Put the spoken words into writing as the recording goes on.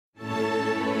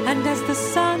And as the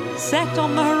sun set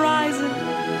on the horizon,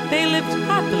 they lived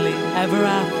happily ever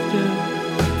after.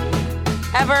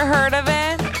 Ever heard of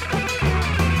it?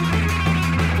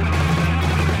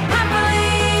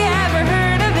 Happily ever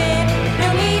heard of it.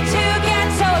 No need to get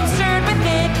so absurd with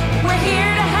it. We're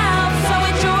here to help, so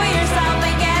enjoy yourself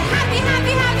and get happy,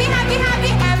 happy, happy, happy,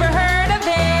 happy. Ever heard of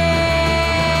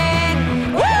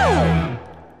it? Woo!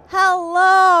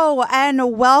 Hello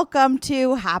and welcome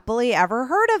to Happily Ever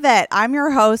Heard of It. I'm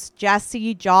your host,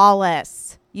 Jessie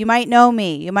Jolles. You might know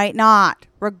me, you might not.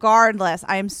 Regardless,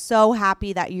 I am so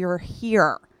happy that you're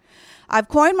here. I've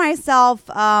coined myself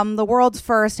the world's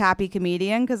first happy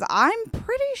comedian because I'm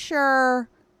pretty sure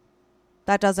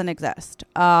that doesn't exist.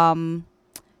 And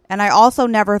I also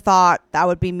never thought that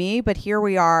would be me, but here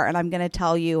we are, and I'm going to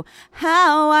tell you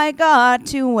how I got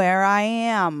to where I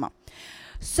am.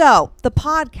 So the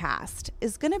podcast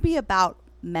is going to be about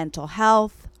mental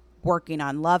health, working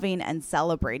on loving and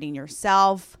celebrating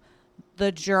yourself,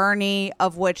 the journey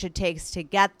of which it takes to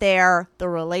get there, the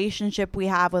relationship we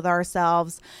have with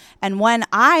ourselves. And when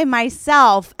I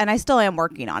myself, and I still am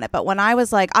working on it, but when I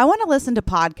was like, I want to listen to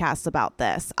podcasts about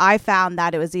this, I found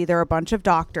that it was either a bunch of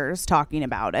doctors talking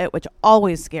about it, which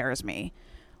always scares me.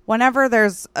 Whenever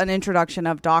there's an introduction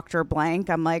of Dr. Blank,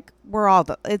 I'm like,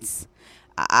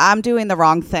 I'm doing the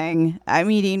wrong thing.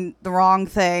 I'm eating the wrong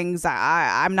things.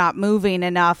 I'm not moving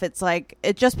enough. It's like,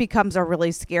 it just becomes a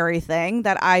really scary thing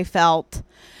that I felt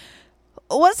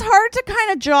was hard to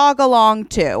kind of jog along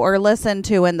to or listen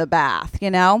to in the bath,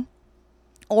 you know?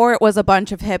 Or it was a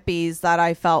bunch of hippies that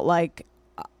I felt like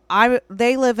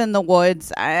they live in the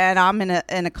woods and I'm in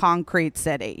a concrete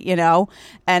city, you know?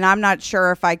 And I'm not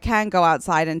sure if I can go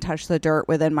outside and touch the dirt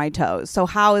within my toes. So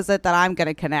how is it that I'm going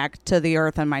to connect to the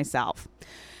earth and myself?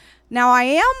 Now, I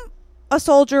am a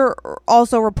soldier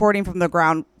also reporting from the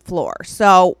ground floor.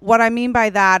 So what I mean by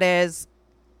that is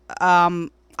I'm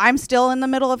still in the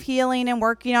middle of healing and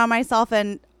working on myself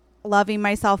and loving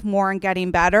myself more and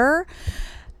getting better,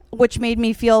 which made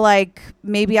me feel like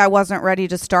maybe I wasn't ready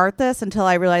to start this until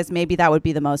I realized maybe that would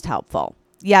be the most helpful.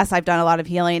 Yes, I've done a lot of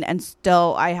healing and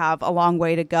still I have a long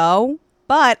way to go.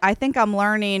 But I think I'm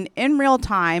learning in real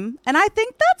time, and I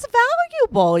think that's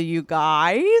valuable, you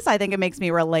guys. I think it makes me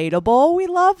relatable. We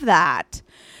love that.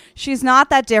 She's not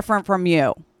that different from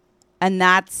you. And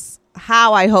that's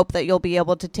how I hope that you'll be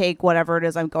able to take whatever it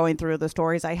is I'm going through, the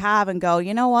stories I have, and go,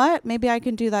 you know what? Maybe I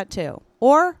can do that too.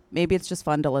 Or maybe it's just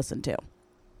fun to listen to.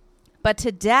 But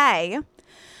today,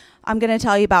 I'm going to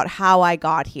tell you about how I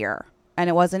got here. And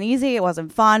it wasn't easy, it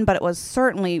wasn't fun, but it was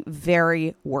certainly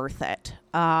very worth it.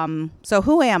 So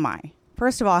who am I?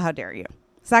 First of all, how dare you?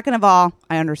 Second of all,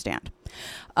 I understand.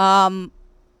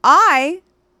 I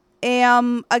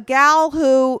am a gal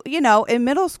who, in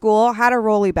middle school had a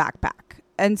rolly backpack.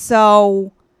 And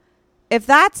so if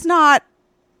that's not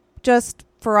just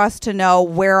for us to know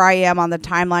where I am on the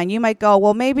timeline, you might go,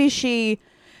 well, maybe she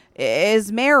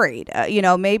is married.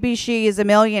 Maybe she is a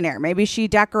millionaire. Maybe she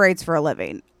decorates for a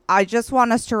living. I just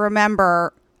want us to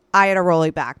remember I had a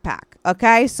rolly backpack.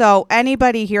 Okay. So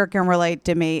anybody here can relate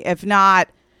to me. If not,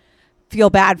 feel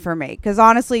bad for me. Because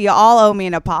honestly, you all owe me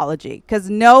an apology. Because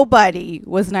nobody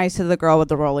was nice to the girl with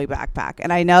the rolly backpack.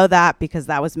 And I know that because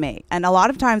that was me. And a lot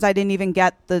of times I didn't even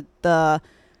get the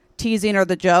teasing or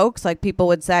the jokes. Like people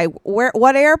would say,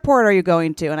 what airport are you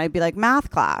going to? And I'd be like, math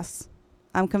class.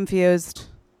 I'm confused.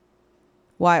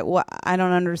 Why? What? I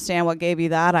don't understand what gave you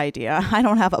that idea. I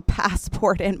don't have a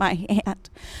passport in my hand.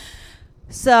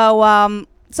 So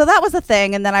that was a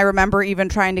thing. And then I remember even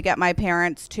trying to get my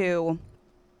parents to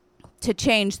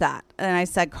change that. And I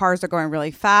said, cars are going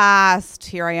really fast.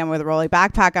 Here I am with a rolly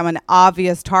backpack. I'm an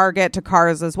obvious target to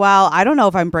cars as well. I don't know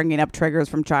if I'm bringing up triggers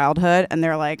from childhood. And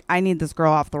they're like, I need this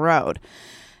girl off the road.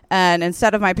 And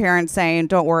instead of my parents saying,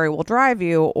 don't worry, we'll drive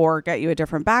you or get you a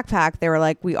different backpack, they were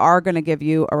like, we are going to give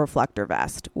you a reflector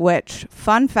vest, which,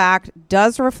 fun fact,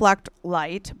 does reflect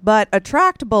light, but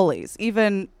attract bullies,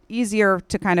 even easier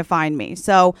to kind of find me.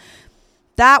 So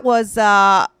that was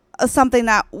something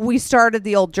that we started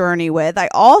the old journey with. I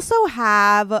also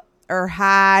had,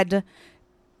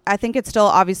 I think it still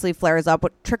obviously flares up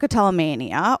with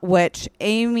trichotillomania, which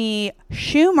Amy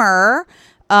Schumer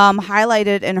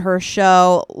highlighted in her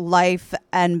show Life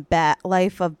of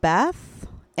Beth.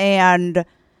 And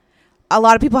a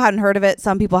lot of people hadn't heard of it.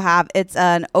 Some people have. It's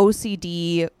an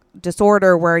OCD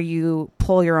disorder where you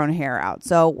pull your own hair out.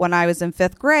 So when I was in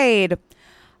 5th grade,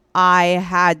 I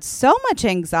had so much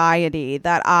anxiety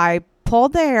that I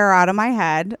pulled the hair out of my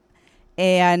head.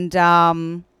 And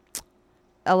a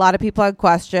lot of people had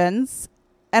questions.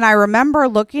 And I remember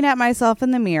looking at myself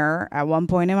in the mirror at one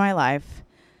point in my life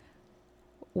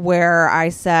where I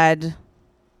said,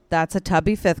 that's a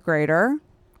tubby fifth grader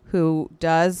who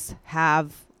does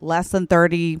have less than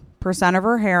 30% of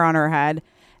her hair on her head,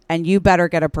 and you better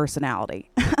get a personality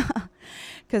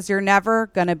because you're never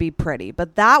going to be pretty.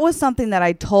 But that was something that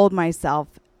I told myself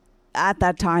at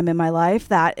that time in my life.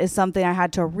 That is something I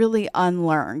had to really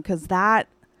unlearn because that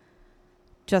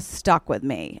just stuck with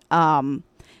me. And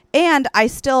I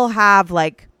still have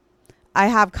I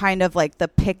have kind of like the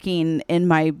picking in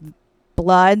my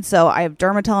blood. So I have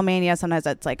dermatillomania. Sometimes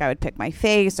it's like I would pick my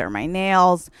face or my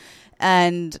nails.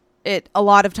 And it a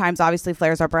lot of times obviously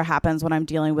flares up or happens when I'm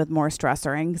dealing with more stress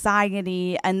or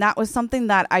anxiety. And that was something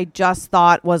that I just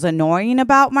thought was annoying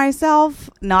about myself,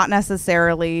 not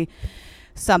necessarily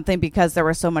something because there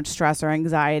was so much stress or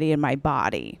anxiety in my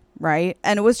body. Right.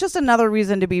 And it was just another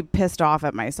reason to be pissed off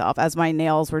at myself as my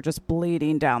nails were just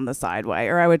bleeding down the sideway,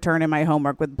 or I would turn in my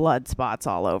homework with blood spots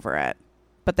all over it.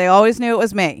 But they always knew it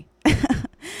was me.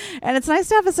 And it's nice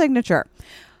to have a signature.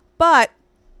 But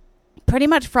pretty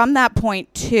much from that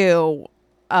point too,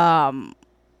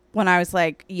 when I was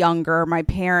like younger, my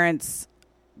parents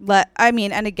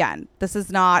and again, this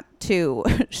is not to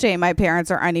shame my parents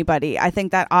or anybody. I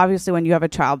think that obviously when you have a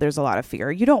child, there's a lot of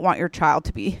fear. You don't want your child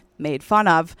to be made fun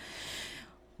of,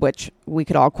 which we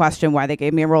could all question why they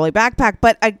gave me a rolly backpack.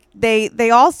 But they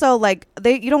also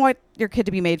you don't want your kid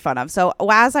to be made fun of. So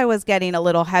as I was getting a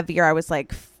little heavier, I was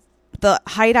like the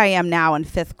height I am now in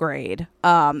fifth grade,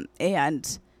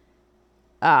 and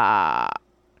a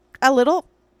little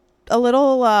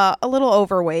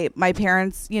overweight. My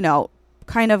parents,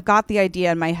 kind of got the idea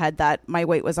in my head that my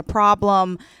weight was a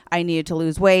problem. I needed to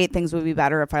lose weight. Things would be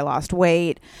better if I lost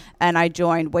weight. And I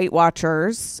joined Weight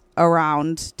Watchers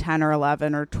around 10 or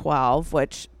 11 or 12,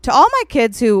 which to all my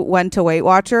kids who went to Weight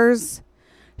Watchers,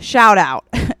 shout out.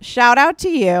 Shout out to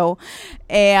you.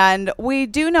 And we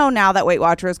do know now that Weight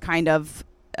Watchers kind of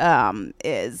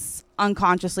is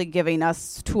unconsciously giving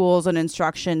us tools and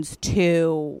instructions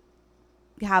to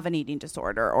have an eating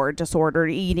disorder or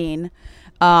disordered eating.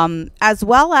 As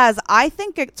well as I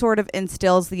think it sort of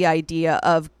instills the idea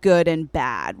of good and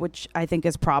bad, which I think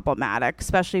is problematic,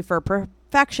 especially for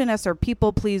perfectionists or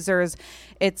people pleasers.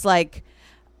 It's like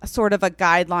sort of a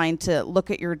guideline to look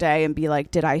at your day and be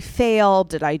like, did I fail?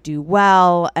 Did I do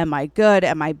well? Am I good?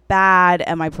 Am I bad?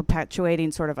 Am I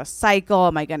perpetuating sort of a cycle?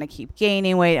 Am I going to keep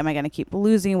gaining weight? Am I going to keep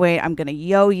losing weight? I'm going to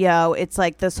yo-yo. It's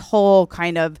like this whole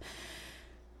kind of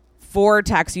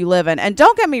vortex you live in. And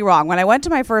don't get me wrong, when I went to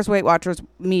my first Weight Watchers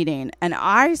meeting and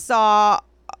I saw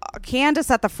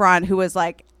Candace at the front who was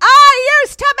like, I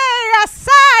used to be a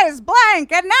size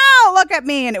blank and now look at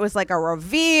me, and it was like a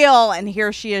reveal, and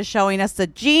here she is showing us the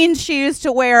jeans she used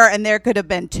to wear, and there could have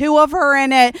been two of her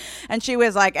in it, and she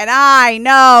was like, and I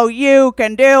know you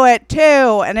can do it too.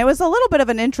 And it was a little bit of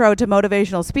an intro to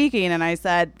motivational speaking, and I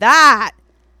said that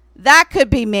could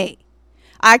be me.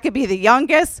 I could be the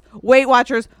youngest Weight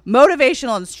Watchers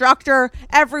motivational instructor.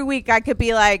 Every week I could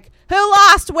be like, who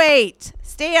lost weight?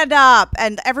 Stand up.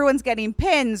 And everyone's getting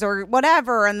pins or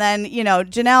whatever. And then,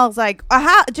 Janelle's like,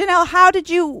 Janelle, how did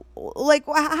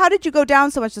you go down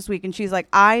so much this week? And she's like,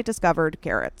 I discovered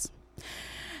carrots.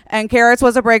 And carrots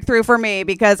was a breakthrough for me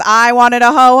because I wanted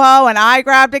a ho-ho and I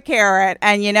grabbed a carrot.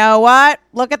 And you know what?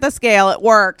 Look at the scale. It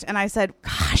worked. And I said,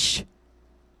 gosh,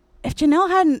 if Janelle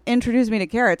hadn't introduced me to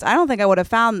carrots, I don't think I would have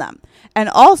found them. And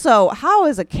also, how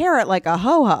is a carrot like a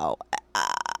ho-ho?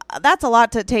 That's a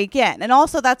lot to take in. And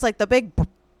also, that's like the big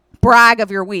brag of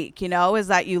your week, is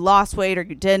that you lost weight or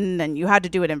you didn't, and you had to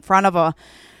do it in front of a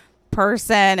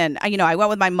person. And, I went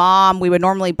with my mom. We would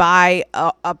normally buy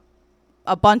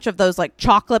a bunch of those like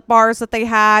chocolate bars that they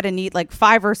had and eat like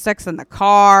 5 or 6 in the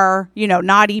car,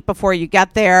 not eat before you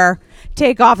get there,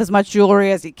 take off as much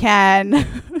jewelry as you can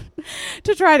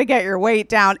to try to get your weight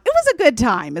down. It was a good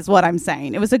time is what I'm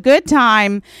saying. It was a good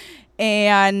time.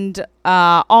 And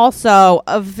also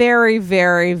a very,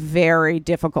 very, very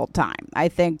difficult time. I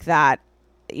think that,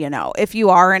 if you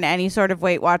are in any sort of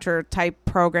Weight Watcher type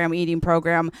program, eating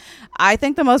program, I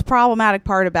think the most problematic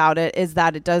part about it is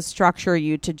that it does structure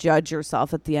you to judge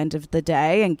yourself at the end of the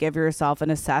day and give yourself an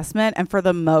assessment. And for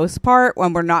the most part,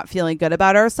 when we're not feeling good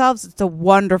about ourselves, it's a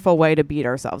wonderful way to beat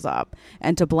ourselves up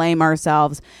and to blame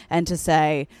ourselves and to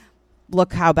say,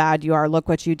 look how bad you are. Look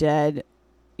what you did,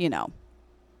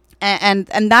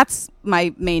 And that's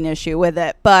my main issue with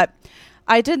it. But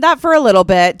I did that for a little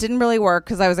bit. Didn't really work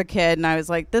because I was a kid and I was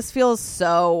like, this feels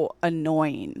so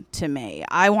annoying to me.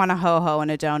 I want a ho-ho and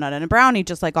a donut and a brownie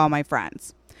just like all my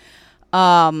friends.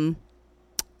 And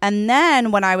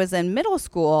then when I was in middle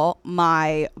school,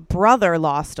 my brother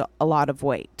lost a lot of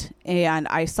weight. And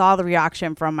I saw the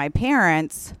reaction from my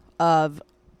parents of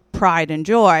pride and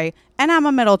joy. and I'm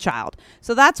a middle child.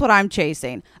 So that's what I'm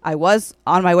chasing. I was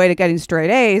on my way to getting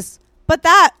straight A's, but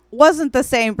that wasn't the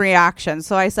same reaction.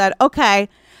 So I said, okay,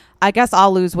 I guess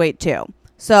I'll lose weight too.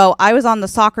 So I was on the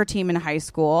soccer team in high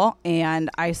school, and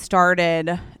I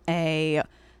started a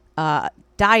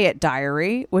diet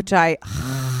diary, which I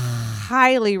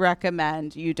highly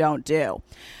recommend you don't do.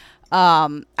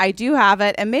 I do have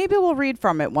it, and maybe we'll read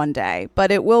from it one day, but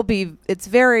it's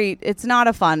not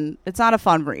a fun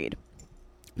read.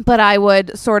 But I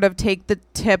would sort of take the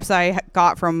tips I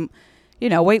got from,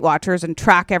 Weight Watchers and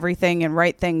track everything and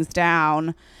write things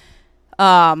down.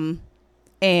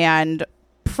 And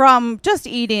from just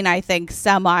eating, I think,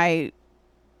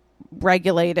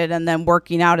 semi-regulated and then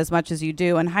working out as much as you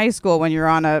do in high school when you're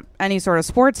on any sort of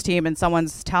sports team and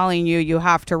someone's telling you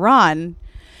have to run,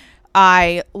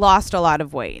 I lost a lot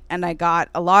of weight, and I got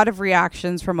a lot of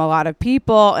reactions from a lot of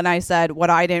people. And I said, what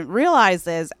I didn't realize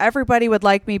is everybody would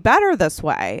like me better this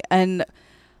way. And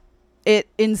it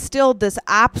instilled this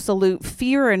absolute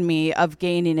fear in me of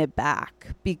gaining it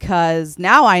back, because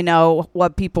now I know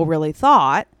what people really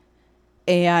thought,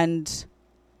 and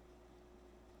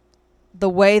the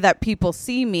way that people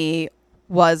see me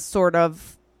was sort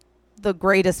of the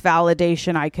greatest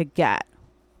validation I could get,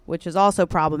 which is also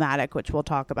problematic, which we'll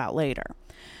talk about later.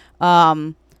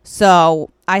 So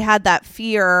I had that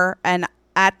fear, and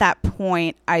at that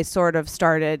point, I sort of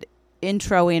started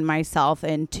introing myself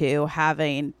into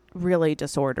having really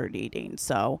disordered eating.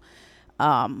 So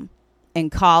in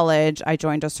college, I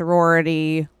joined a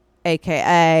sorority,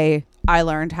 aka I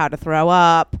learned how to throw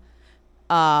up.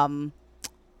 And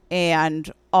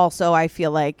also I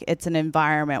feel like it's an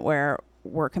environment where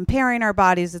we're comparing our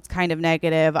bodies. It's kind of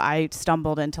negative. I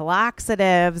stumbled into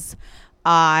laxatives.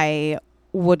 I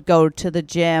would go to the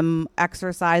gym,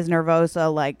 exercise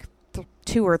nervosa like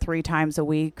 2 or 3 times a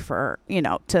week for,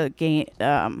 to gain,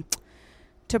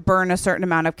 to burn a certain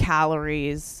amount of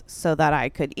calories so that I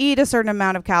could eat a certain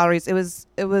amount of calories. It was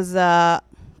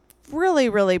really,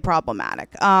 really problematic.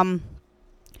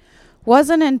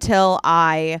 Wasn't until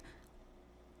I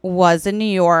was in New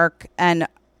York and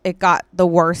it got the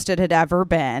worst it had ever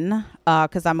been,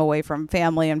 because I'm away from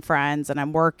family and friends and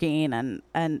I'm working, and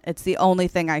it's the only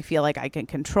thing I feel like I can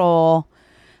control.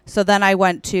 So then I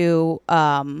went to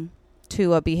a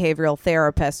behavioral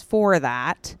therapist for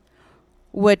that,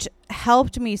 which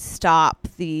helped me stop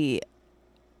the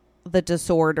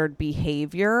disordered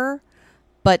behavior,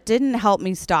 but didn't help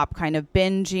me stop kind of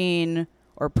binging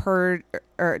or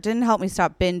didn't help me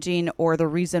stop binging, or the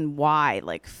reason why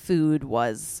like food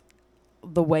was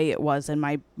the way it was in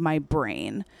my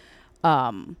brain.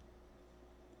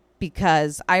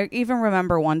 Because I even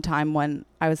remember one time when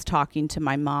I was talking to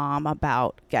my mom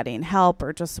about getting help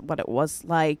or just what it was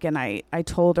like. And I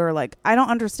told her, like, I don't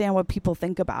understand what people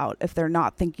think about if they're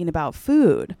not thinking about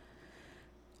food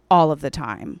all of the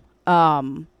time.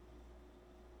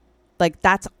 Like,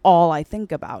 that's all I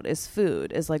think about is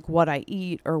food, is like what I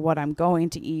eat or what I'm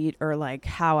going to eat or like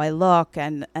how I look.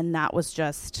 And that was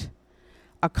just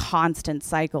a constant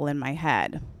cycle in my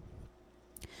head.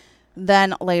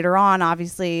 Then later on,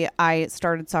 obviously, I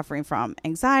started suffering from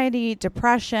anxiety,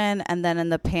 depression, and then in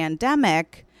the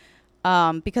pandemic,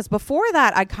 because before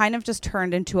that, I kind of just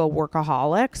turned into a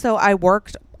workaholic. So I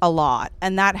worked a lot,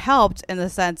 and that helped in the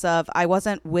sense of I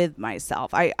wasn't with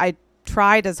myself. I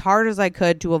tried as hard as I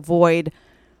could to avoid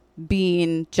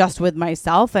being just with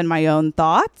myself and my own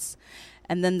thoughts.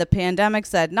 And then the pandemic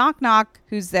said, knock, knock,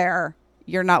 who's there?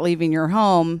 You're not leaving your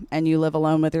home and you live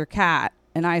alone with your cat.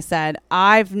 And I said,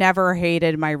 I've never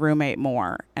hated my roommate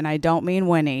more. And I don't mean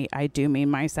Winnie. I do mean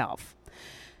myself.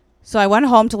 So I went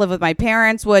home to live with my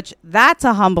parents, which that's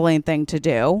a humbling thing to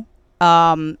do.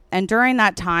 And during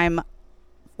that time,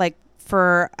 like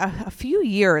for a few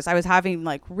years, I was having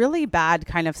like really bad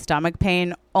kind of stomach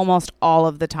pain almost all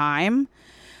of the time.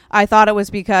 I thought it was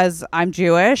because I'm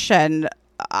Jewish and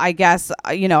I guess,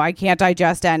 I can't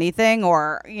digest anything,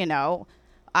 or,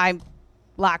 I'm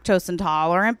lactose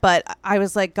intolerant, but I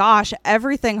was like, gosh,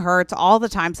 everything hurts all the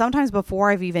time, sometimes before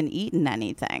I've even eaten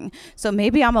anything. So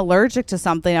maybe I'm allergic to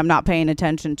something I'm not paying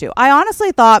attention to. I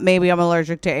honestly thought maybe I'm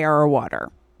allergic to air or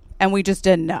water, and we just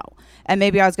didn't know. And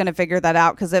maybe I was going to figure that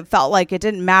out because it felt like it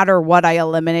didn't matter what I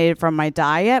eliminated from my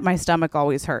diet. My stomach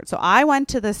always hurt. So I went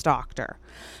to this doctor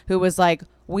who was like,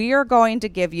 we are going to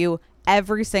give you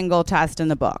every single test in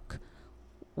the book.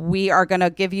 We are going to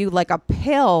give you like a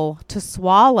pill to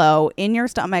swallow in your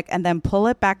stomach and then pull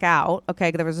it back out.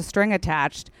 Okay, there was a string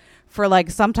attached for like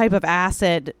some type of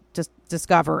acid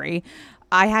discovery.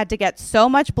 I had to get so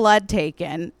much blood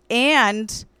taken,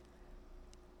 and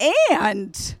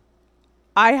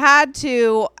I had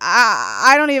to,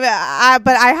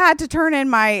 but I had to turn in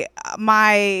my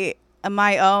my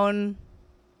own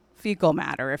fecal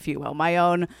matter, if you will, my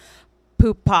own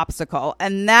poop popsicle.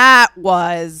 And that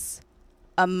was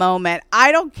a moment.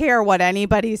 I don't care what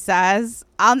anybody says.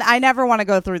 I never want to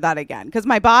go through that again, because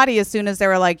my body, as soon as they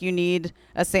were like, you need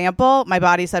a sample, my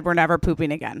body said, we're never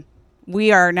pooping again.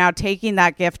 We are now taking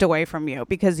that gift away from you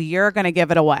because you're going to give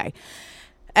it away.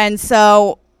 And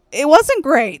so it wasn't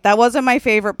great. That wasn't my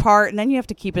favorite part. And then you have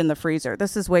to keep it in the freezer.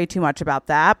 This is way too much about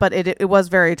that, but it was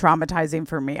very traumatizing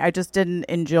for me. I just didn't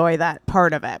enjoy that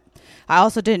part of it. I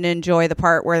also didn't enjoy the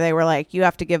part where they were like, you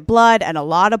have to give blood, and a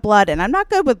lot of blood. And I'm not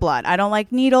good with blood. I don't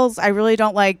like needles. I really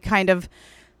don't like kind of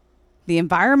the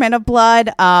environment of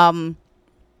blood. And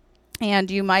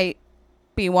you might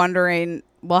be wondering,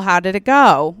 well, how did it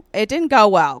go? It didn't go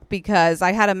well because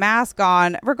I had a mask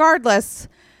on. Regardless,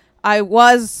 I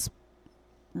was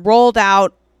rolled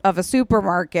out of a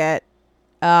supermarket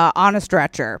on a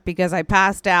stretcher because I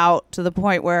passed out to the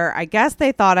point where I guess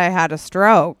they thought I had a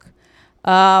stroke.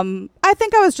 I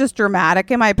think I was just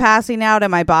dramatic in my passing out,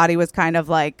 and my body was kind of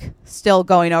like still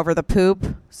going over the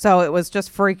poop. So it was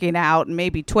just freaking out and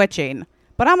maybe twitching,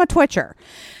 but I'm a twitcher.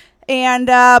 And,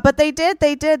 but they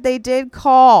did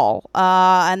call.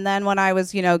 And then when I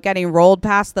was, getting rolled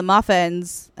past the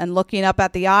muffins and looking up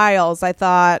at the aisles, I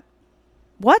thought,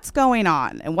 what's going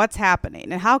on and what's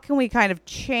happening? And how can we kind of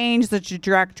change the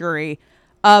trajectory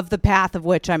of the path of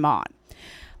which I'm on?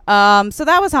 So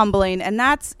that was humbling. And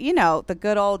that's, the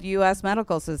good old U.S.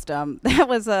 medical system. That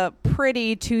was a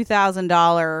pretty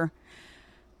 $2,000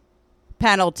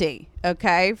 penalty.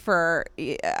 Okay.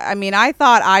 I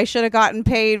thought I should have gotten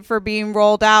paid for being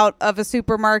rolled out of a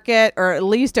supermarket, or at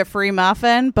least a free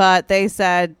muffin, but they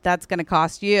said that's going to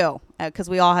cost you, because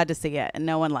we all had to see it and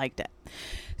no one liked it.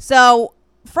 So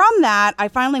from that, I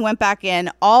finally went back in.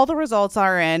 All the results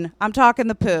are in. I'm talking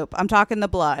the poop. I'm talking the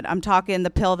blood. I'm talking the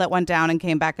pill that went down and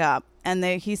came back up. And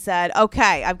he said,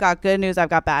 okay, I've got good news. I've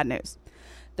got bad news.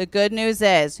 The good news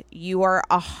is you are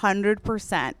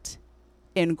 100%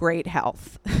 in great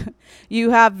health. You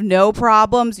have no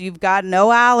problems. You've got no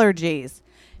allergies,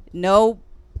 no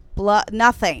blood,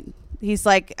 nothing. He's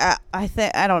like,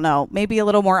 I don't know, maybe a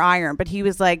little more iron, but he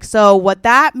was like, so what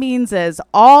that means is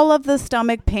all of the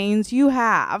stomach pains you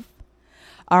have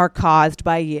are caused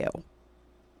by you.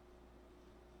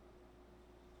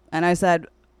 And I said,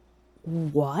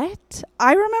 what?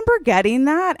 I remember getting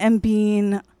that and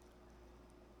being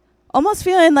almost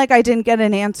feeling like I didn't get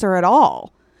an answer at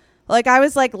all. Like, I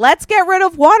was like, let's get rid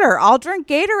of water. I'll drink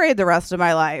Gatorade the rest of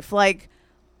my life. Like,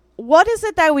 what is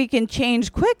it that we can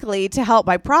change quickly to help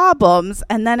my problems?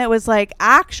 And then it was like,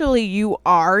 actually, you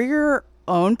are your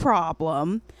own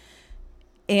problem,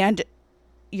 and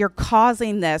you're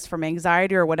causing this from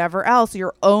anxiety or whatever else.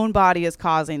 Your own body is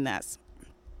causing this.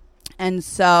 And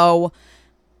so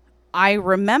I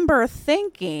remember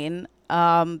thinking,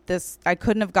 I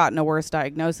couldn't have gotten a worse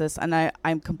diagnosis, and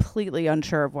I'm completely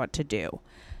unsure of what to do.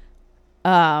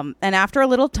 And after a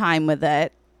little time with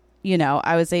it,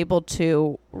 I was able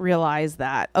to realize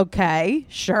that, okay,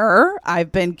 sure,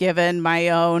 I've been given my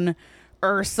own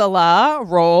Ursula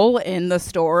role in the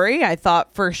story. I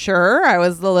thought for sure I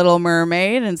was the Little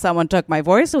Mermaid and someone took my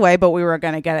voice away, but we were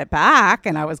going to get it back,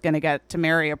 and I was going to get to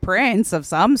marry a prince of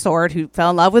some sort who fell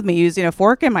in love with me using a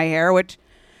fork in my hair, which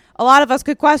a lot of us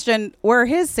could question where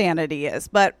his sanity is.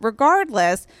 But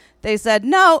regardless, they said,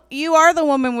 no, you are the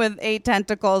woman with 8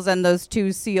 tentacles and those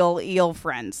 2 seal eel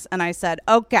friends. And I said,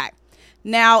 okay,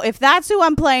 now if that's who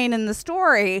I'm playing in the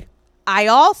story, I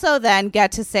also then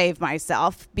get to save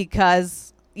myself,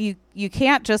 because you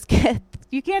can't just get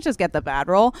the bad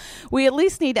role. We at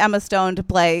least need Emma Stone to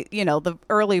play, the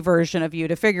early version of you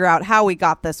to figure out how we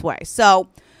got this way. So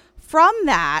from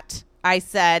that, I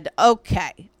said,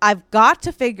 okay, I've got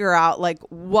to figure out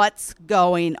what's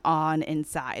going on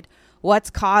inside.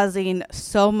 What's causing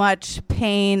so much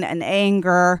pain and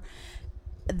anger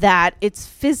that it's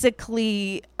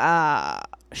physically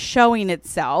showing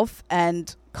itself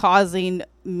and causing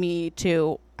me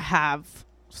to have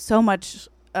so much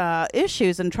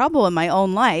issues and trouble in my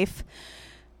own life.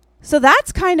 So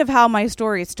that's kind of how my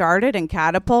story started and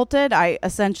catapulted. I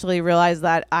essentially realized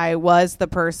that I was the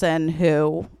person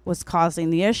who was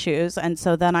causing the issues. And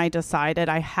so then I decided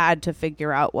I had to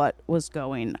figure out what was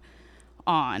going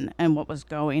on and what was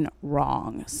going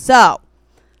wrong. So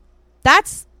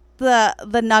that's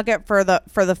the nugget for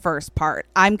the first part.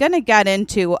 I'm going to get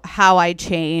into how I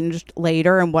changed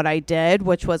later and what I did,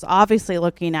 which was obviously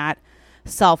looking at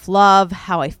self-love,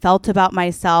 how I felt about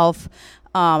myself.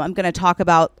 I'm going to talk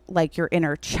about your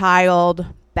inner child,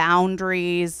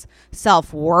 boundaries,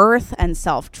 self-worth, and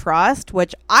self-trust,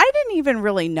 which I didn't even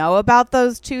really know about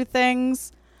those 2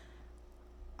 things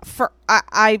for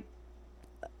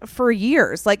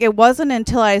years. Like, it wasn't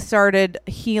until I started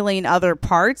healing other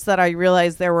parts that I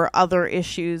realized there were other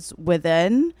issues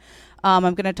within. I'm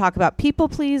going to talk about people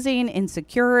pleasing,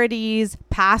 insecurities,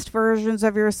 past versions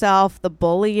of yourself, the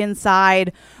bully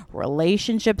inside,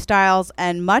 relationship styles,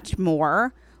 and much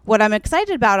more. What I'm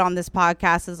excited about on this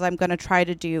podcast is I'm going to try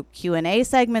to do Q&A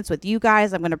segments with you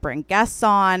guys. I'm going to bring guests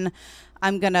on.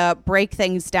 I'm going to break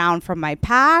things down from my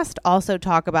past, also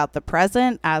talk about the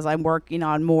present as I'm working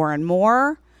on more and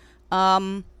more.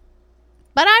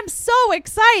 But I'm so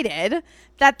excited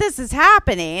that this is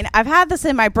happening. I've had this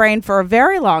in my brain for a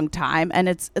very long time, and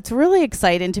it's really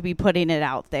exciting to be putting it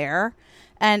out there.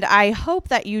 And I hope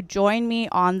that you join me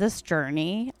on this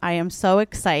journey. I am so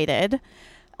excited.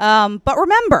 But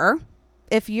remember,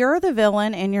 if you're the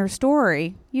villain in your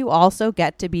story, you also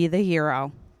get to be the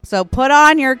hero. So put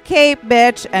on your cape,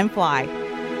 bitch, and fly.